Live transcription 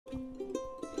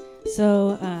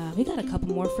So we got a couple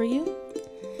more for you.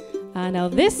 Now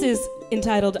this is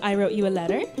entitled I Wrote You a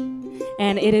Letter,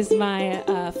 and it is my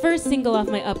first single off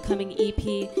my upcoming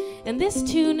EP, and this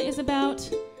tune is about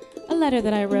a letter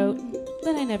that I wrote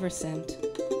that I never sent.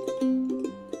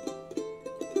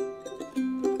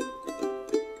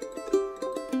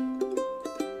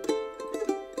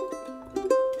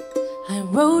 I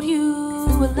wrote you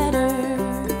a letter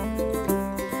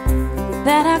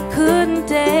that I couldn't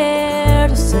dare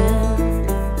to send,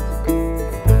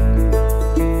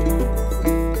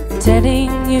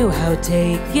 telling you how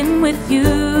taken with you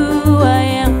I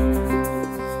am.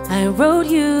 I wrote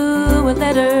you a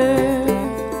letter,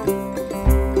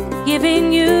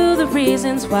 giving you the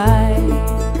reasons why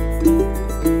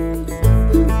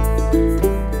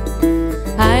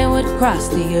I would cross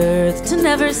the earth to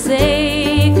never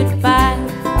say goodbye.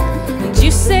 And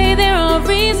you say there are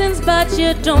reasons, but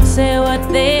you don't say what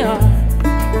they are.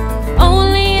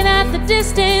 Only that the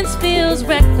distance feels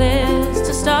reckless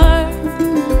to start.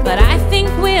 But I think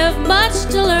we have much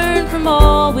to learn from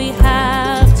all we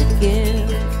have to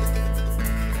give.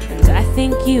 And I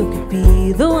think you could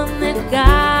be the one that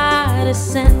God has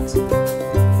sent.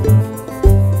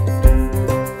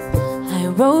 I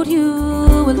wrote you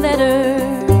a letter,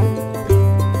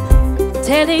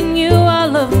 telling you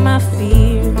all of my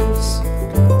fears,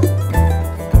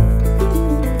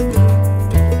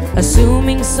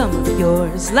 assuming some of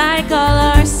yours, like all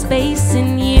our space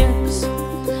and years.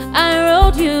 I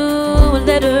wrote you a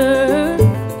letter,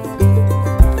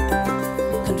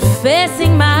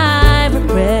 confessing my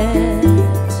regret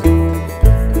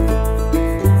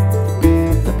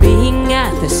for being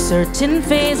at this certain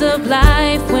phase of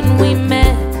life when we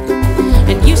met.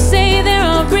 And you say there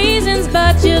are reasons,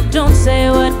 but you don't say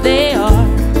what they are.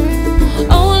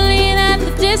 Only that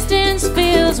the distance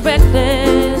feels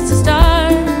reckless to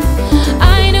start.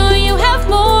 I know you have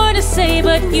more to say,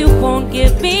 but you won't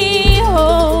give me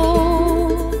hope.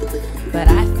 But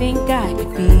I think I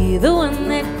could be the one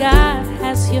that God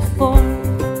has you for.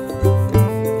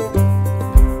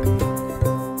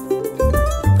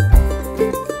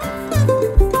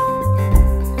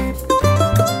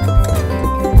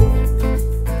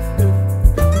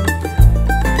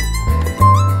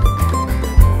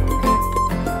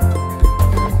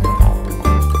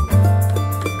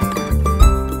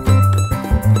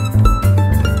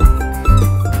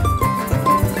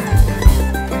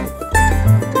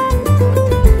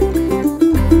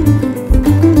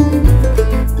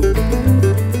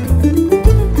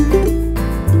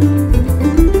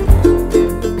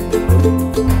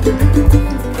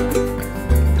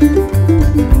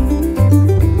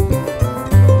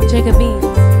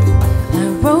 I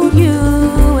wrote you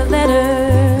a letter,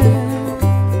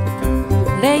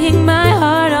 laying my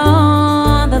heart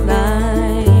on the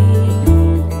line,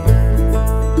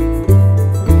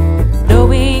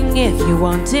 knowing if you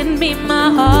wanted me, my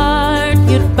heart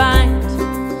you'd bind.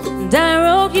 And I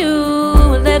wrote you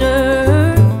a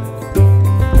letter,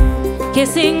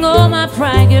 kissing all my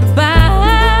pride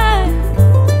goodbye,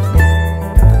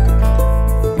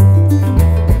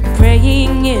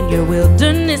 praying in your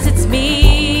wilderness it's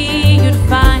me you'd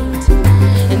find.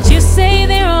 And you say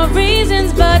there are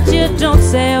reasons, but you don't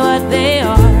say what they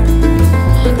are.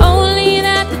 Only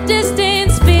that the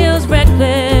distance feels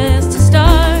reckless to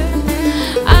start.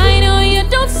 I know you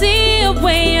don't see a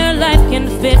way your life can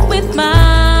fit with mine,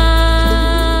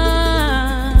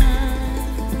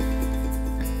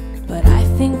 but I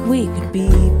think we could be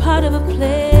part of a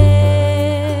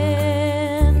plan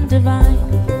divine.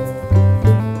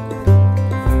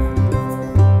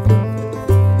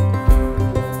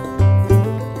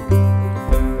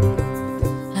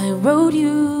 I wrote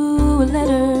you a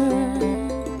letter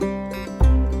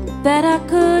that I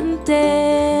couldn't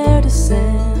dare to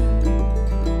send,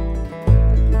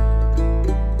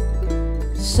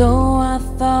 so I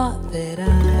thought that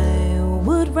I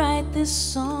would write this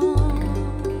song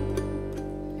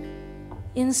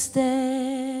instead.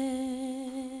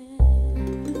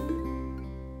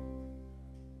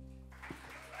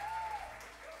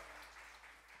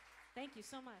 Thank you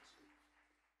so much.